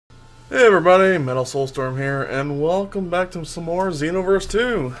Hey everybody, Metal Soulstorm here, and welcome back to some more Xenoverse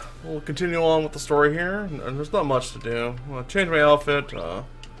 2. We'll continue on with the story here, and there's not much to do. I'll change my outfit,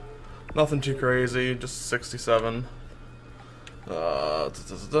 nothing too crazy, just 67.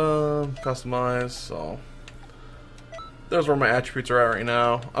 Customize, so... There's where my attributes are at right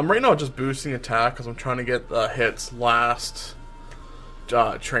now. I'm right now just boosting attack, because I'm trying to get the hits last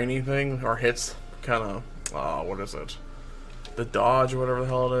training thing, or hits, kind of, what is it? The dodge, or whatever the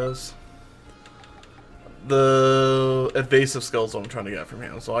hell it is. The evasive skills I'm trying to get from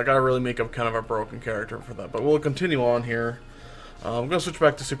him, so I gotta really make up kind of a broken character for that. But we'll continue on here. I'm gonna switch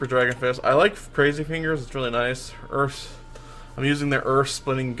back to Super Dragon Fist. I like Crazy Fingers; it's really nice. Earth. I'm using the Earth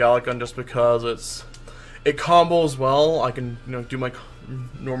Splitting Gallic Gun just because it combos well. I can do my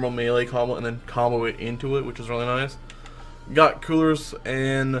normal melee combo and then combo it into it, which is really nice. Got Coolers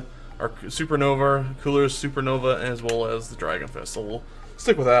and Supernova, Coolers, Supernova, as well as the Dragon Fist. So we'll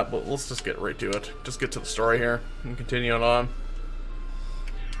stick with that, but let's just get right to it. Just get to the story here and continue on.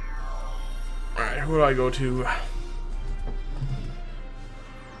 Alright, who do I go to?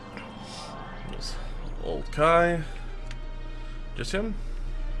 This old Kai. Just him?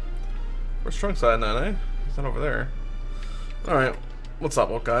 Where's Trunks at, eh? He's not over there. Alright, what's up,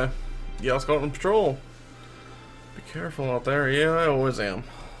 old Kai? Yeah, let's go out on patrol. Be careful out there. Yeah, I always am.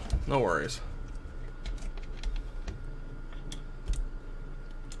 No worries.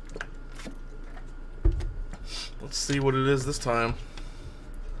 Let's see what it is this time.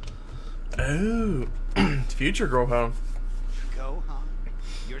 Oh, future Gohan. Gohan,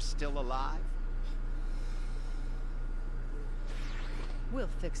 you're still alive? We'll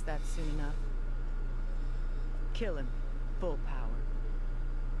fix that soon enough. Kill him. Full power.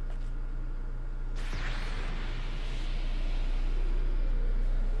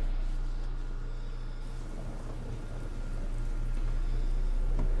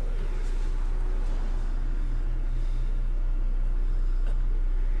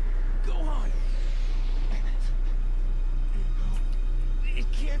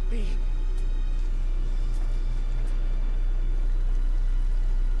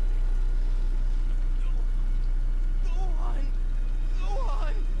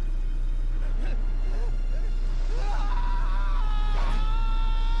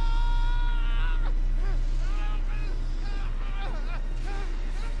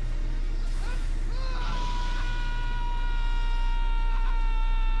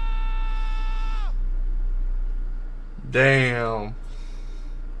 Damn.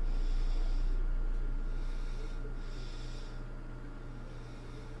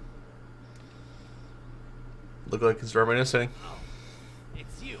 Look like he's reminiscing. Oh,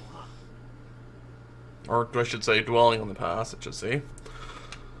 it's you, huh? Or I should say, dwelling on the past, it should say.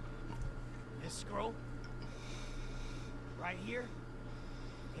 This scroll? Right here?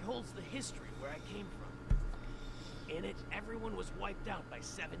 It holds the history where I came from. In it, everyone was wiped out by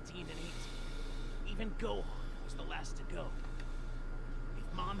 17 and 18. Even Gohan was the last to go.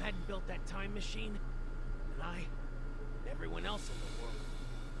 If Mom hadn't built that time machine, then I, and everyone else in the world,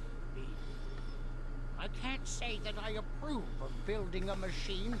 would be... I can't say that I approve of building a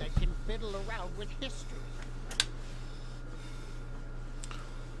machine that can fiddle around with history.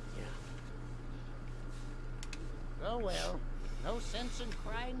 Yeah. Oh well, no sense in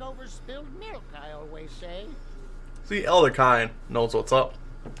crying over spilled milk, I always say. See, Elder Kind knows what's up.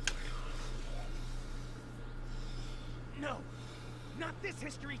 No! Not this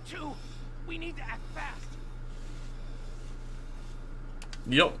history, too! We need to act fast!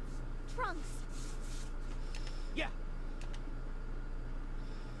 Yep. Trunks. Yeah.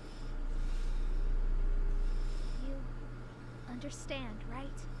 You understand, right?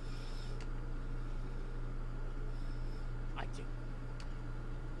 I do.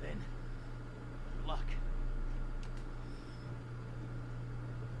 Then, good luck.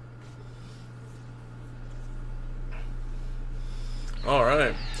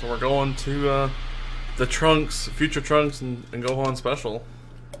 Alright, so we're going to the Trunks, future Trunks and Gohan special.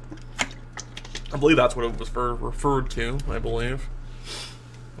 I believe that's what it was referred to, I believe.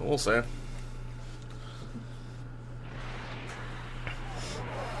 But we'll see.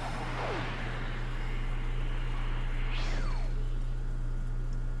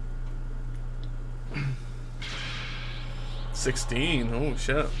 $16, oh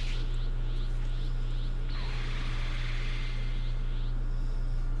shit.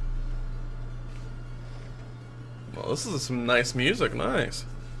 Well, this is some nice music, nice.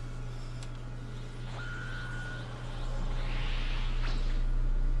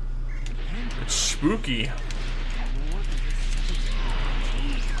 It's spooky.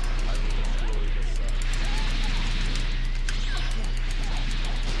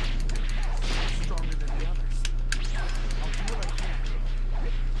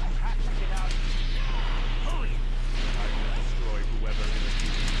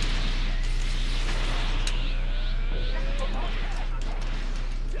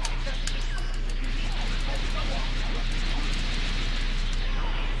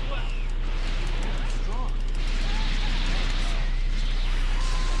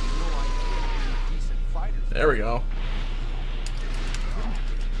 There we go.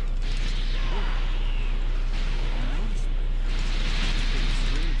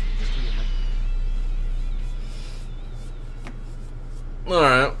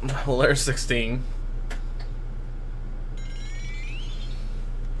 Alright, well there's 16.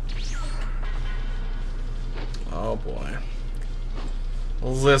 Oh boy.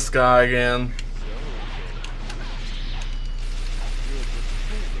 Who's this guy again?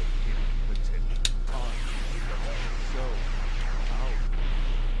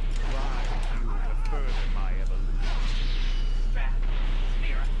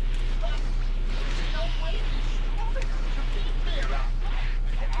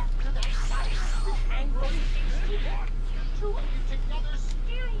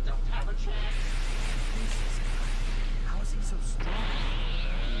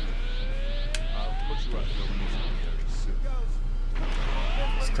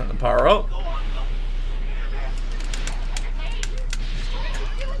 It's time to power up.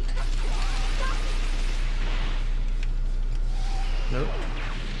 Nope.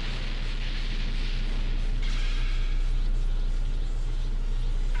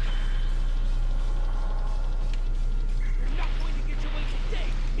 You're not going to get your way today,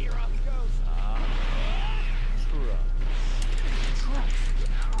 Mira. Goes. Trunks.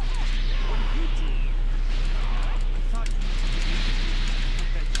 What did you do? I thought you put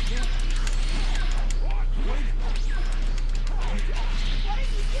that together. Wait a minute. What are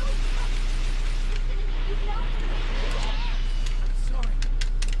you doing? You know? I'm sorry,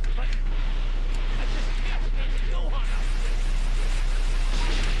 but I just can't abandon Gohan out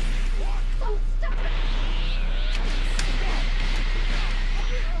Don't stop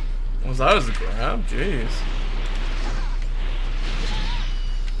it! Was that as a grab? Jeez.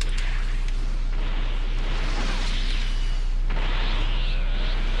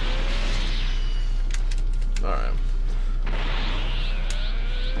 Alright.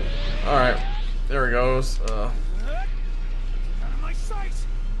 Alright. There he goes. of my sight.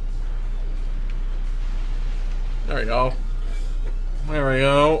 There we go. There we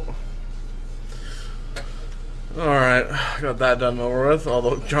go. Alright, got that done over with.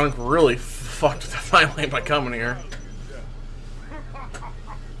 Although Junk really fucked with the timeline by coming here.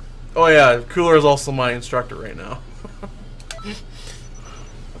 Oh yeah, Cooler is also my instructor right now.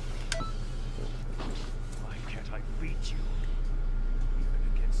 Why can't I beat you? Even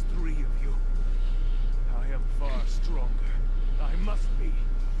against 3 of you. I am far stronger. I must be.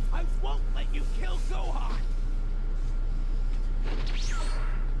 I won't let you kill Gohan!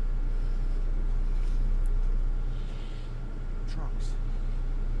 Trunks,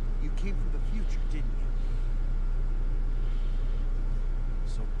 you came from the future, didn't you?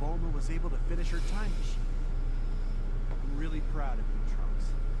 So Bulma was able to finish her time machine. I'm really proud of you,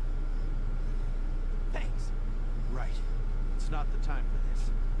 Trunks. Thanks. Right. It's not the time for this.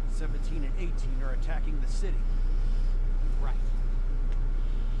 17 and 18 are attacking the city. Right.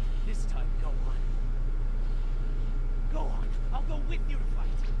 This time, Gohan. Gohan, I'll go with you to fight.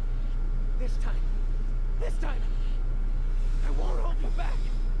 This time, I won't hold you back.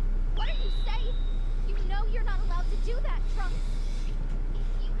 What are you saying? You know you're not allowed to do that, Trunks. If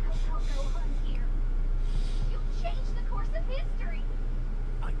you help out Gohan here, you'll change the course of history.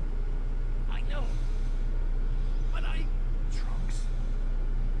 I know. But Trunks?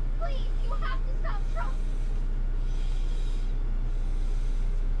 Please, you have to stop Trunks.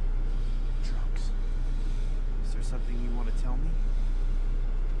 Trunks. Is there something you want to tell me?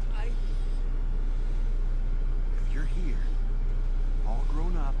 If you're here, all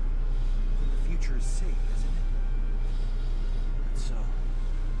grown up, then the future is safe, isn't it? And so,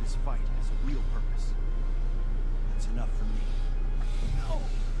 this fight has a real purpose. That's enough for me. No,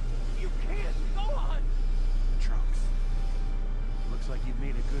 you can't. Gohan. Trunks. Looks like you've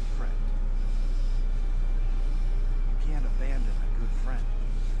made a good friend. You can't abandon a good friend.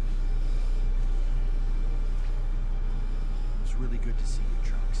 It's really good to see you,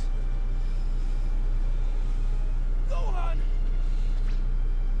 Trunks. Gohan.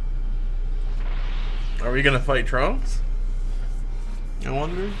 Are we gonna fight Trunks? I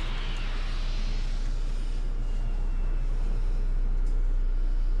wonder.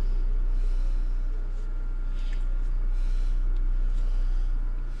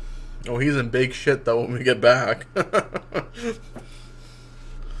 Oh, he's in big shit though when we get back.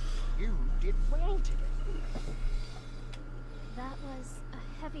 You did well today. That was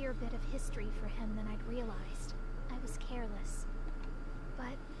a heavier bit of history for him than I'd realized. I was careless.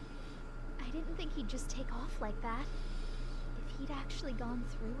 But I didn't think he'd just take off like that. If he'd actually gone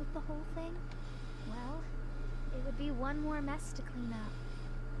through with the whole thing, well, it would be one more mess to clean up.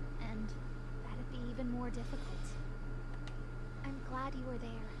 And that it'd be even more difficult. I'm glad you were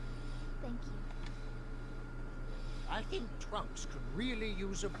there. Thank you. I think Trunks could really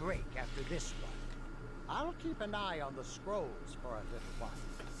use a break after this one. I'll keep an eye on the scrolls for a little while.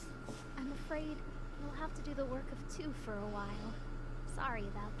 I'm afraid we'll have to do the work of two for a while. Sorry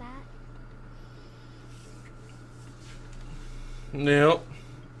about that. Yep.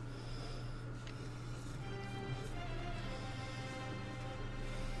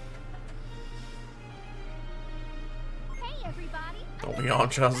 Hey everybody! Oh,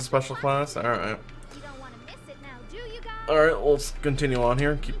 Beyond has a special class? Alright. You don't want to miss it now, do you guys? Alright, let's continue on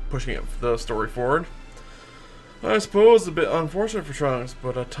here. Keep pushing the story forward. I suppose a bit unfortunate for Trunks,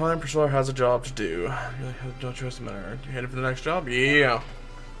 but a time pursuer has a job to do. You really have no choice in the matter. You headed for the next job? Yeah.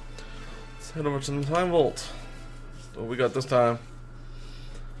 Let's head over to the time vault. What we got this time?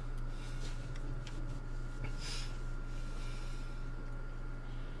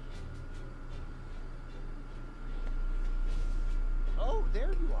 Oh, there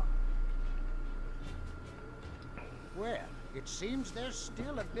you are. Well, it seems there's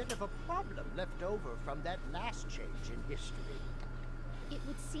still a bit of a problem left over from that last change in history. It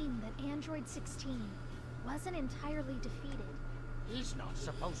would seem that Android 16 wasn't entirely defeated. He's not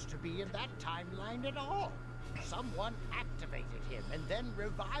supposed to be in that timeline at all. Someone activated him and then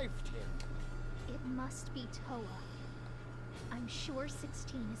revived him. It must be Toa. I'm sure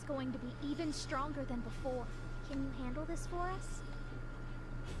 16 is going to be even stronger than before. Can you handle this for us?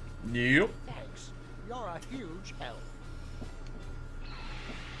 Yep. Thanks. You're a huge help.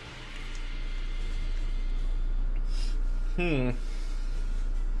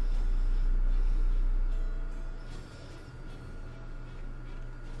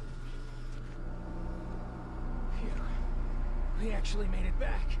 We actually made it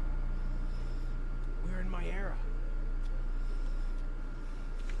back. We're in my era.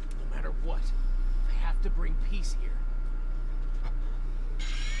 No matter what, I have to bring peace here.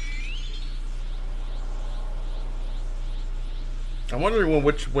 I'm wondering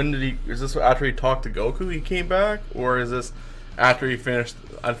when did he, is this after he talked to Goku he came back? Or is this after he finished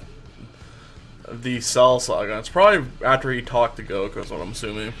the Cell Saga? It's probably after he talked to Goku is what I'm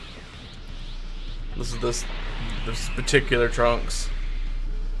assuming. This is this particular Trunks.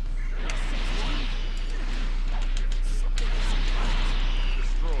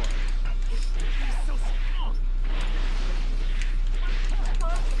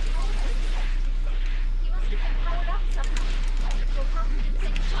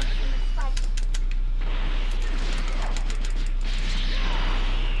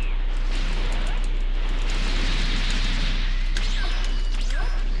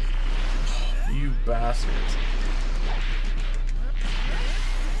 You bastards.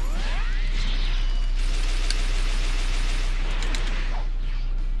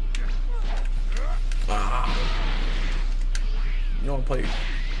 You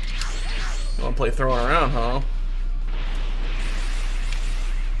wanna play throwing around, huh?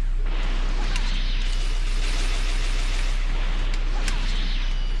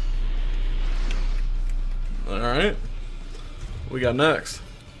 Alright. What we got next?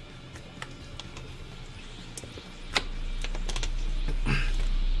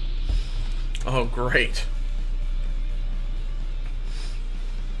 Oh, great.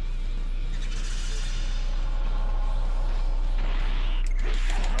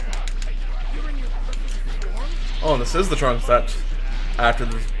 Oh, this is the Trunks that after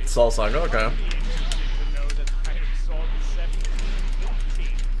the Cell Saga. Okay.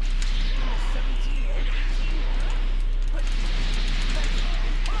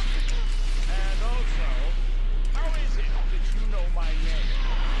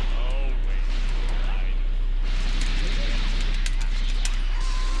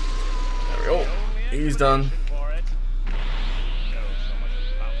 There we go. He's done.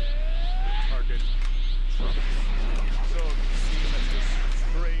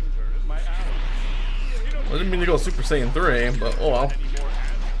 I didn't mean to go Super Saiyan 3, but oh well.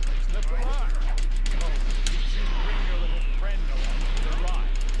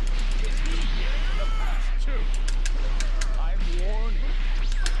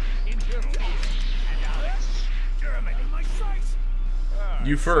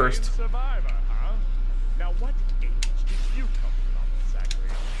 You first. Now what age did you come from exactly?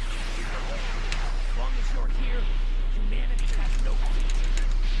 As long as you're here, humanity has no future.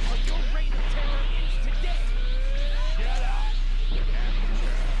 But your reign of terror ends today. Shut up.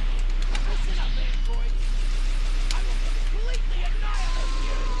 Listen up, androids. I will completely annihilate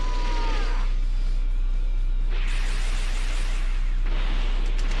you.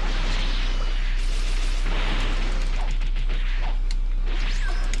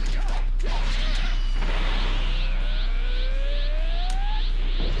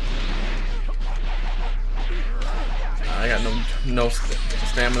 no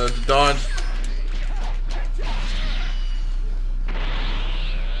stamina to dodge.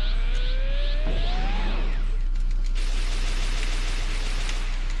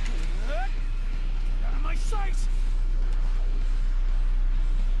 Out of my sight!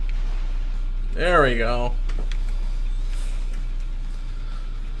 There we go.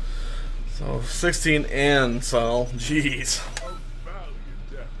 So 16 and Cell. Jeez.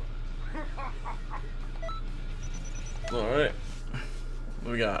 Alright.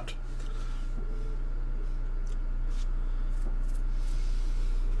 What we got?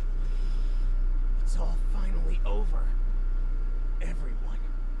 It's all finally over. Everyone.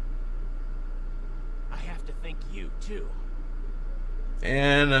 I have to thank you, too.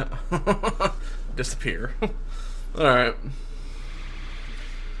 And disappear. Alright.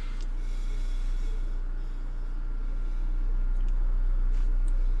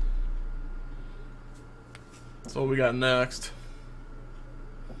 So what we got next?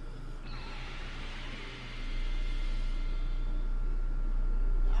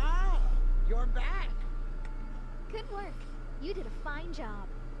 Ah, you're back. Good work. You did a fine job.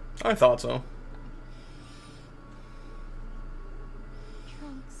 I thought so.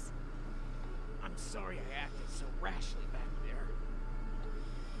 Trunks. I'm sorry I acted so rashly back there.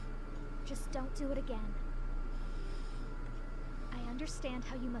 Just don't do it again. I understand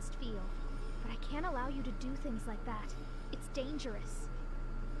how you must feel, but I can't allow you to do things like that. It's dangerous.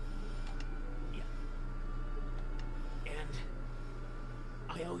 Yeah. And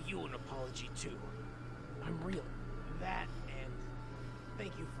I owe you an apology too. I'm real. That and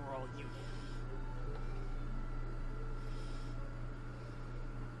thank you for all you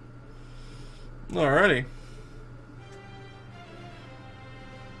did. Alrighty.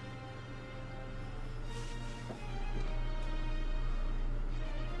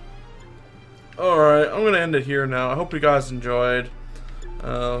 Alright, I'm gonna end it here now. I hope you guys enjoyed.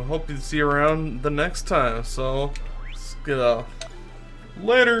 Hope to see you around the next time. So, let's get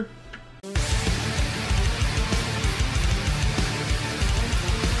later.